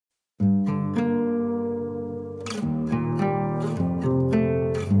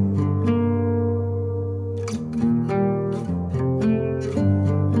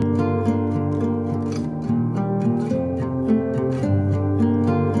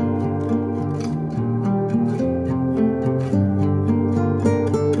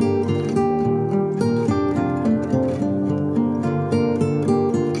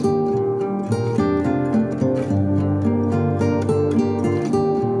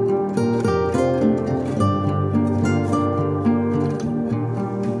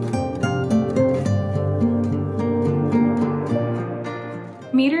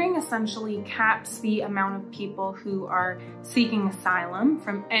essentially caps the amount of people who are seeking asylum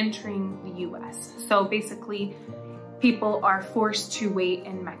from entering the US. So basically, people are forced to wait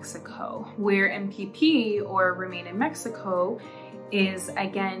in Mexico, where MPP, or Remain in Mexico, is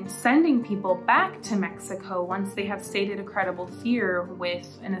again sending people back to Mexico once they have stated a credible fear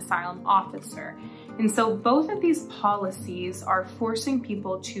with an asylum officer. And so both of these policies are forcing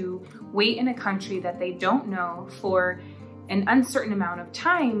people to wait in a country that they don't know for an uncertain amount of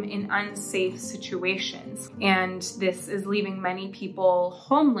time in unsafe situations. And this is leaving many people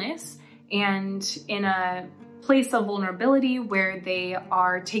homeless and in a place of vulnerability where they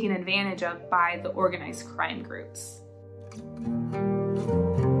are taken advantage of by the organized crime groups.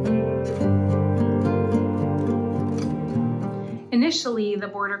 Initially, the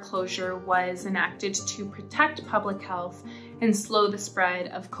border closure was enacted to protect public health and slow the spread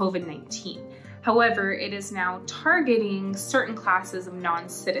of COVID-19. However, it is now targeting certain classes of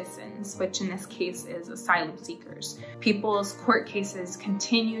non-citizens, which in this case is asylum seekers. People's court cases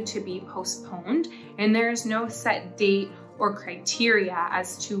continue to be postponed, and there is no set date or criteria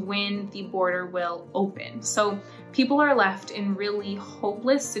as to when the border will open. So people are left in really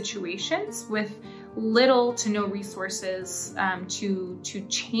hopeless situations with little to no resources to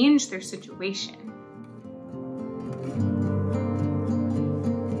change their situation.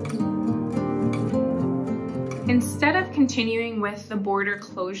 Instead of continuing with the border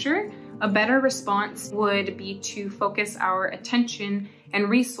closure, a better response would be to focus our attention and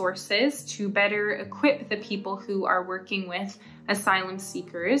resources to better equip the people who are working with asylum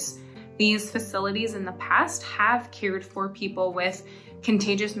seekers. These facilities in the past have cared for people with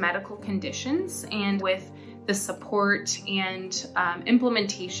contagious medical conditions, and with the support and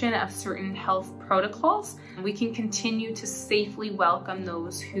implementation of certain health protocols, we can continue to safely welcome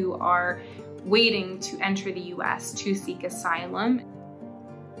those who are waiting to enter the US to seek asylum.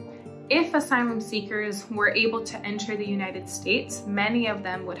 If asylum seekers were able to enter the United States, many of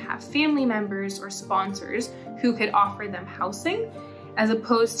them would have family members or sponsors who could offer them housing, as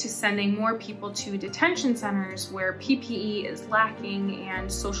opposed to sending more people to detention centers where PPE is lacking and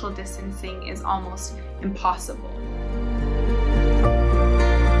social distancing is almost impossible.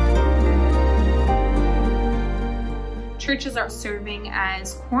 Churches are serving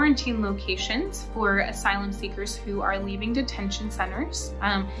as quarantine locations for asylum seekers who are leaving detention centers.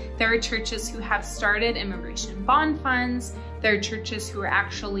 There are churches who have started immigration bond funds. There are churches who are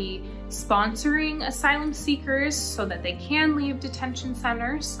actually sponsoring asylum seekers so that they can leave detention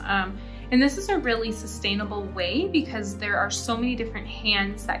centers. And this is a really sustainable way because there are so many different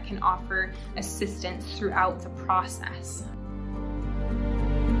hands that can offer assistance throughout the process.